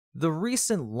The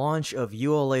recent launch of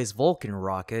ULA's Vulcan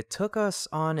rocket took us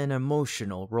on an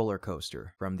emotional roller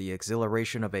coaster, from the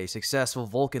exhilaration of a successful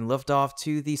Vulcan liftoff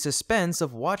to the suspense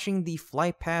of watching the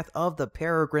flight path of the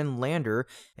Peregrine lander,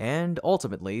 and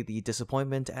ultimately the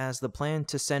disappointment as the plan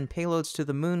to send payloads to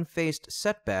the moon faced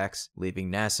setbacks, leaving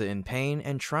NASA in pain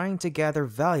and trying to gather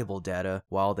valuable data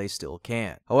while they still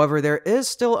can. However, there is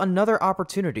still another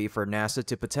opportunity for NASA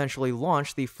to potentially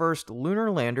launch the first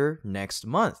lunar lander next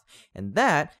month, and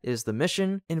that is the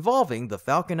mission involving the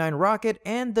Falcon 9 rocket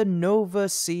and the Nova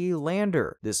C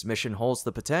lander. This mission holds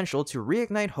the potential to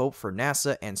reignite hope for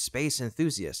NASA and space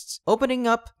enthusiasts, opening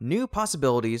up new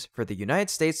possibilities for the United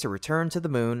States to return to the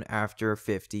moon after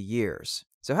 50 years.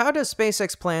 So how does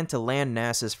SpaceX plan to land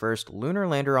NASA's first lunar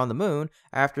lander on the moon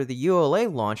after the ULA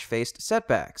launch faced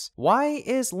setbacks? Why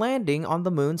is landing on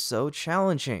the moon so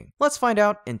challenging? Let's find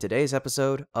out in today's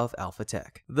episode of Alpha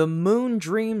Tech. The moon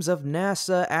dreams of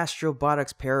NASA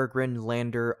Astrobotic's Peregrine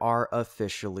lander are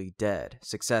officially dead.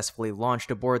 Successfully launched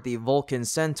aboard the Vulcan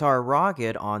Centaur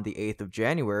rocket on the 8th of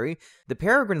January, the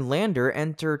Peregrine lander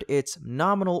entered its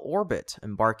nominal orbit,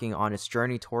 embarking on its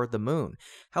journey toward the moon.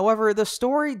 However, the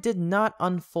story did not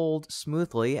unfold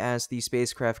smoothly as the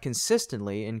spacecraft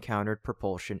consistently encountered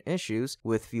propulsion issues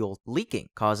with fuel leaking,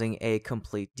 causing a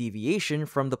complete deviation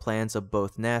from the plans of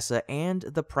both NASA and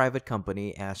the private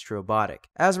company Astrobotic.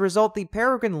 As a result, the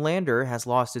Peregrine lander has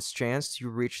lost its chance to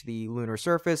reach the lunar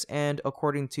surface, and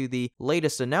according to the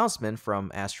latest announcement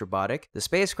from Astrobotic, the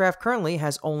spacecraft currently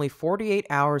has only 48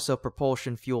 hours of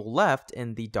propulsion fuel left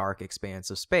in the dark expanse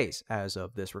of space as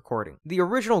of this recording. The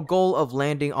original goal of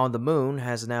landing on the moon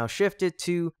has now shifted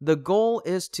to the goal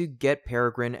is to get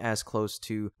Peregrine as close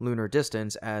to lunar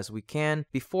distance as we can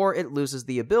before it loses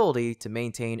the ability to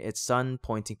maintain its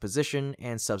sun-pointing position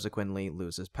and subsequently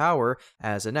loses power,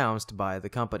 as announced by the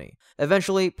company.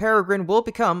 Eventually, Peregrine will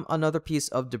become another piece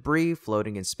of debris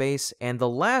floating in space, and the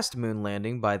last moon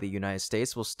landing by the United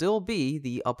States will still be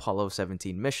the Apollo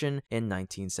 17 mission in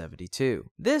 1972.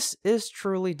 This is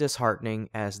truly disheartening,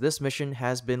 as this mission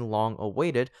has been long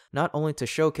awaited, not only to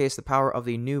showcase the power of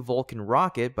the new Vulcan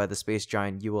rocket by the space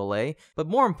giant ULA, but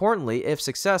more importantly, if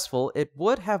successful, it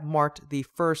would have marked the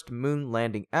first moon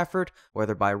landing effort,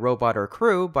 whether by robot or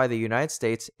crew, by the United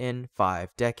States in 5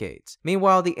 decades.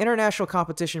 Meanwhile, the international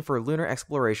competition for lunar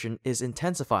exploration is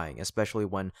intensifying, especially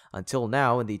when, until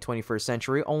now in the 21st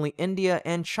century, only India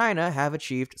and China have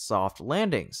achieved soft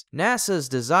landings. NASA's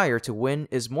desire to win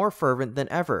is more fervent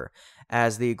than ever.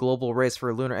 As the global race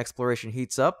for lunar exploration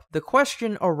heats up, the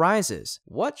question arises,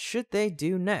 what should they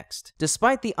do next?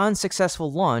 Despite the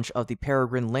unsuccessful launch of the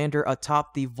Peregrine lander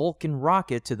atop the Vulcan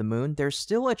rocket to the moon, there's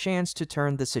still a chance to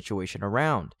turn the situation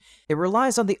around. It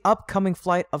relies on the upcoming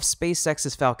flight of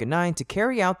SpaceX's Falcon 9 to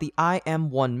carry out the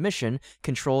IM-1 mission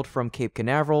controlled from Cape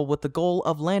Canaveral with the goal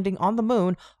of landing on the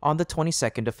moon on the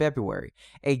 22nd of February,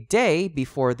 a day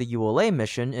before the ULA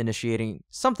mission initiating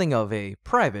something of a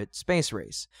private space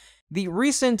race. The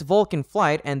recent Vulcan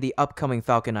flight and the upcoming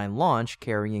Falcon 9 launch,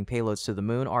 carrying payloads to the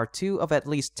moon, are 2 of at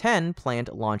least 10 planned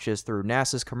launches through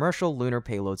NASA's Commercial Lunar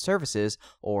Payload Services,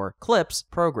 or CLPS,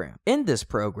 program. In this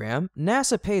program,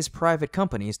 NASA pays private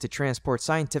companies to transport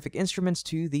scientific instruments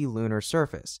to the lunar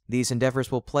surface. These endeavors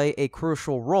will play a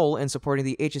crucial role in supporting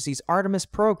the agency's Artemis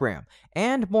program,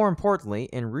 and more importantly,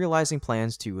 in realizing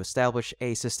plans to establish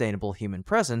a sustainable human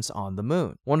presence on the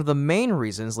moon. One of the main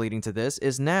reasons leading to this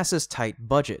is NASA's tight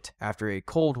budget. After a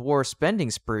Cold War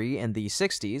spending spree in the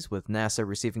 60s, with NASA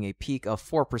receiving a peak of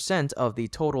 4% of the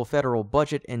total federal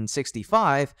budget in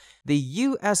 '65, the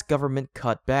US government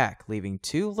cut back, leaving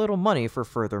too little money for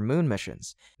further moon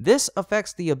missions. This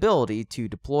affects the ability to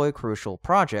deploy crucial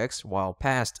projects, while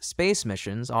past space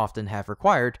missions often have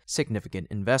required significant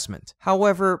investment.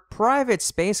 However, private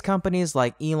space companies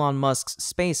like Elon Musk's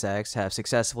SpaceX have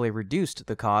successfully reduced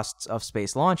the costs of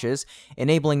space launches,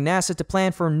 enabling NASA to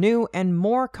plan for new and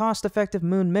more cost-effective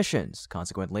moon missions.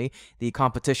 Consequently, the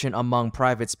competition among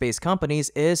private space companies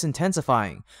is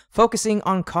intensifying, focusing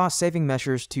on cost-saving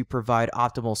measures to provide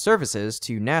optimal services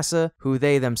to NASA, who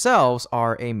they themselves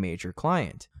are a major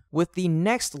client. With the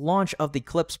next launch of the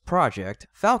CLPS project,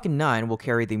 Falcon 9 will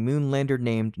carry the moon lander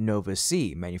named Nova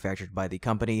C, manufactured by the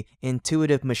company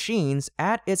Intuitive Machines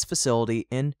at its facility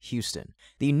in Houston.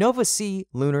 The Nova C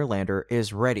lunar lander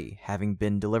is ready, having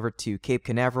been delivered to Cape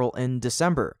Canaveral in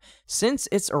December. Since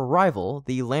its arrival,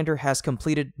 the lander has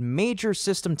completed major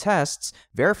system tests,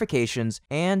 verifications,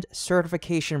 and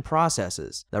certification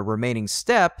processes. The remaining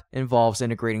step involves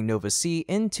integrating Nova C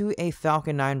into a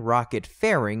Falcon 9 rocket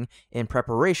fairing in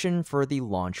preparation for the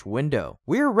launch window.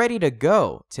 "We're ready to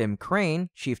go," Tim Crane,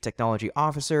 Chief Technology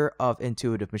Officer of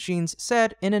Intuitive Machines,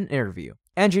 said in an interview.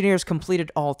 Engineers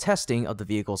completed all testing of the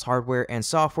vehicle's hardware and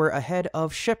software ahead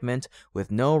of shipment, with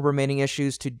no remaining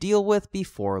issues to deal with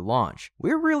before launch.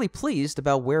 We're really pleased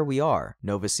about where we are.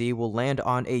 Nova C will land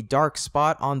on a dark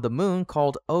spot on the moon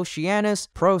called Oceanus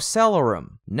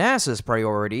Procellarum. NASA's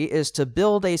priority is to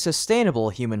build a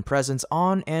sustainable human presence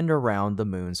on and around the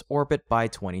moon's orbit by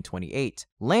 2028.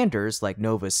 Landers like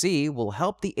Nova C will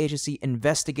help the agency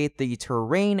investigate the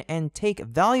terrain and take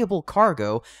valuable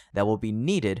cargo that will be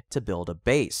needed to build a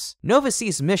base. Nova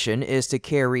C's mission is to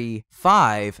carry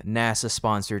 5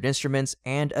 NASA-sponsored instruments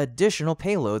and additional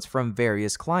payloads from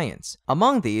various clients.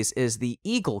 Among these is the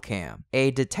Eagle Cam,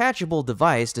 a detachable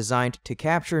device designed to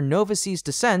capture Nova C's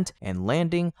descent and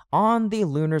landing on the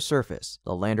lunar surface.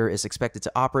 The lander is expected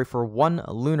to operate for 1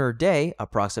 lunar day,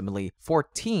 approximately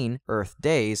 14 Earth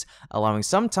days, allowing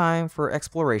some time for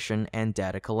exploration and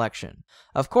data collection.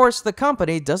 Of course, the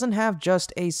company doesn't have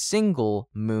just a single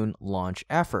moon launch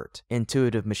effort.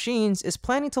 Intuitive Machines is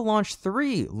planning to launch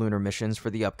 3 lunar missions for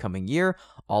the upcoming year,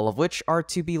 all of which are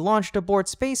to be launched aboard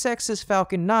SpaceX's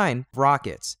Falcon 9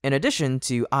 rockets. In addition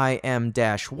to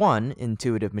IM-1,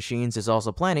 Intuitive Machines is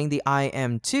also planning the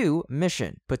IM-2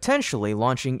 mission, potentially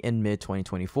launching in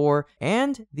mid-2024,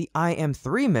 and the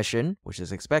IM-3 mission, which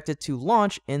is expected to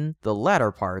launch in the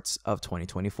latter parts of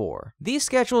 2024. These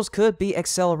schedules could be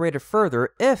accelerated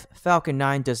further if Falcon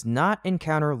 9 does not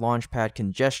encounter launch pad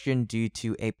congestion due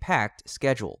to a packed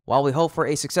schedule. While we hope for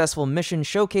a successful mission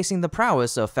showcasing the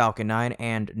prowess of Falcon 9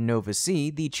 and Nova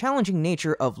C, the challenging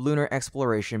nature of lunar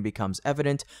exploration becomes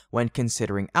evident when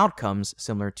considering outcomes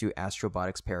similar to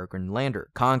Astrobotic's Peregrine lander.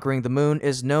 Conquering the moon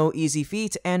is no easy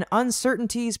feat, and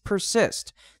uncertainties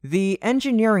persist. The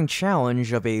engineering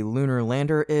challenge of a lunar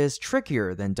lander is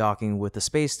trickier than docking with the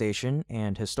space station,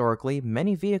 and historically,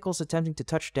 many vehicles attempting to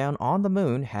touch down on the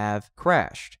moon have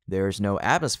crashed. There's no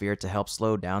atmosphere to help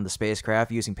slow down the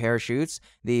spacecraft using parachutes,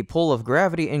 the pull of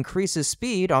gravity increases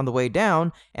speed on the way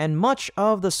down, and much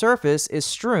of the surface is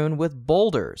strewn with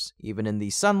boulders. Even in the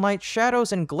sunlight,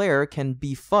 shadows and glare can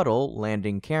befuddle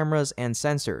landing cameras and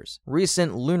sensors.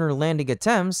 Recent lunar landing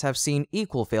attempts have seen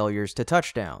equal failures to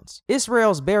touchdowns.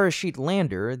 Israel's Bereshit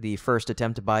lander, the first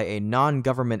attempt by a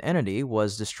non-government entity,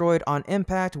 was destroyed on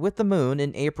impact with the moon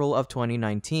in April of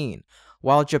 2019.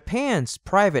 While Japan's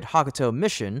private Hakuto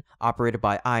mission, operated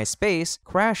by ispace,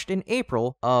 crashed in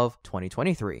April of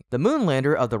 2023. The moon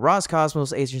lander of the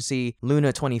Roscosmos agency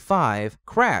Luna 25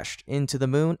 crashed into the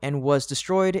moon and was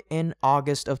destroyed in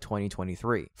August of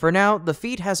 2023. For now, the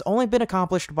feat has only been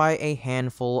accomplished by a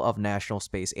handful of national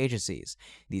space agencies.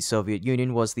 The Soviet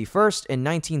Union was the first in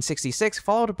 1966,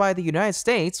 followed by the United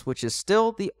States, which is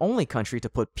still the only country to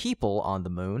put people on the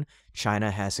moon.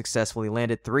 China has successfully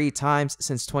landed 3 times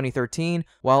since 2013,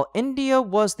 while India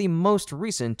was the most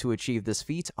recent to achieve this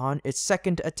feat on its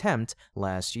second attempt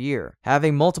last year.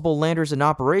 Having multiple landers in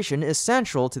operation is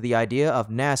central to the idea of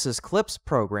NASA's CLIPS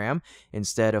program.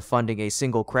 Instead of funding a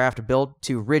single craft built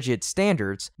to rigid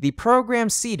standards, the program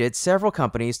seeded several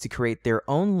companies to create their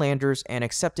own landers and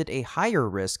accepted a higher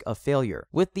risk of failure.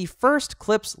 With the first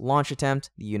CLIPS launch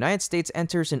attempt, the United States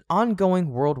enters an ongoing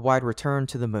worldwide return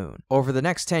to the moon. Over the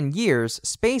next 10 years,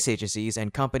 space agencies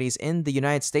and companies in the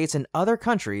United States and other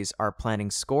countries are planning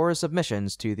scores of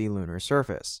missions to the lunar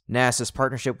surface. NASA's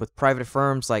partnership with private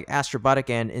firms like Astrobotic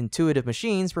and Intuitive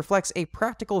Machines reflects a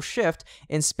practical shift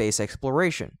in space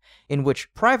exploration, in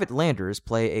which private landers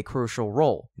play a crucial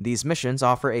role. These missions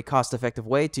offer a cost-effective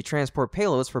way to transport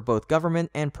payloads for both government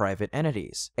and private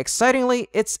entities. Excitingly,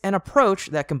 it's an approach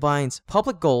that combines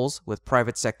public goals with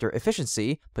private sector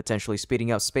efficiency, potentially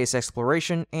speeding up space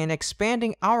exploration and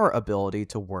expanding our ability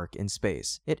to work in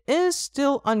space. It is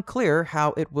still unclear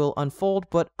how it will unfold,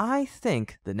 but I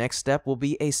think the next step will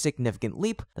be a significant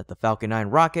leap that the Falcon 9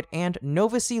 rocket and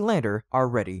Nova C lander are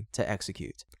ready to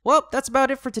execute. Well, that's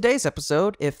about it for today's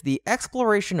episode. If the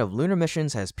exploration of lunar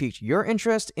missions has piqued your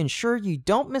interest, ensure you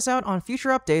don't miss out on future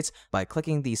updates by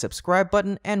clicking the subscribe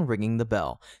button and ringing the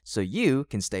bell, so you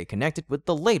can stay connected with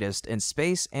the latest in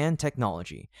space and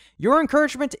technology. Your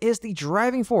encouragement is the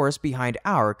driving force behind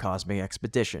our cosmic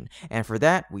expedition, and for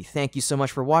that, we thank you so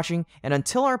much for watching, and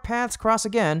until our paths cross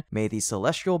again, may these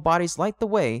celestial bodies light the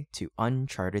way to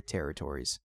uncharted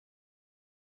territories.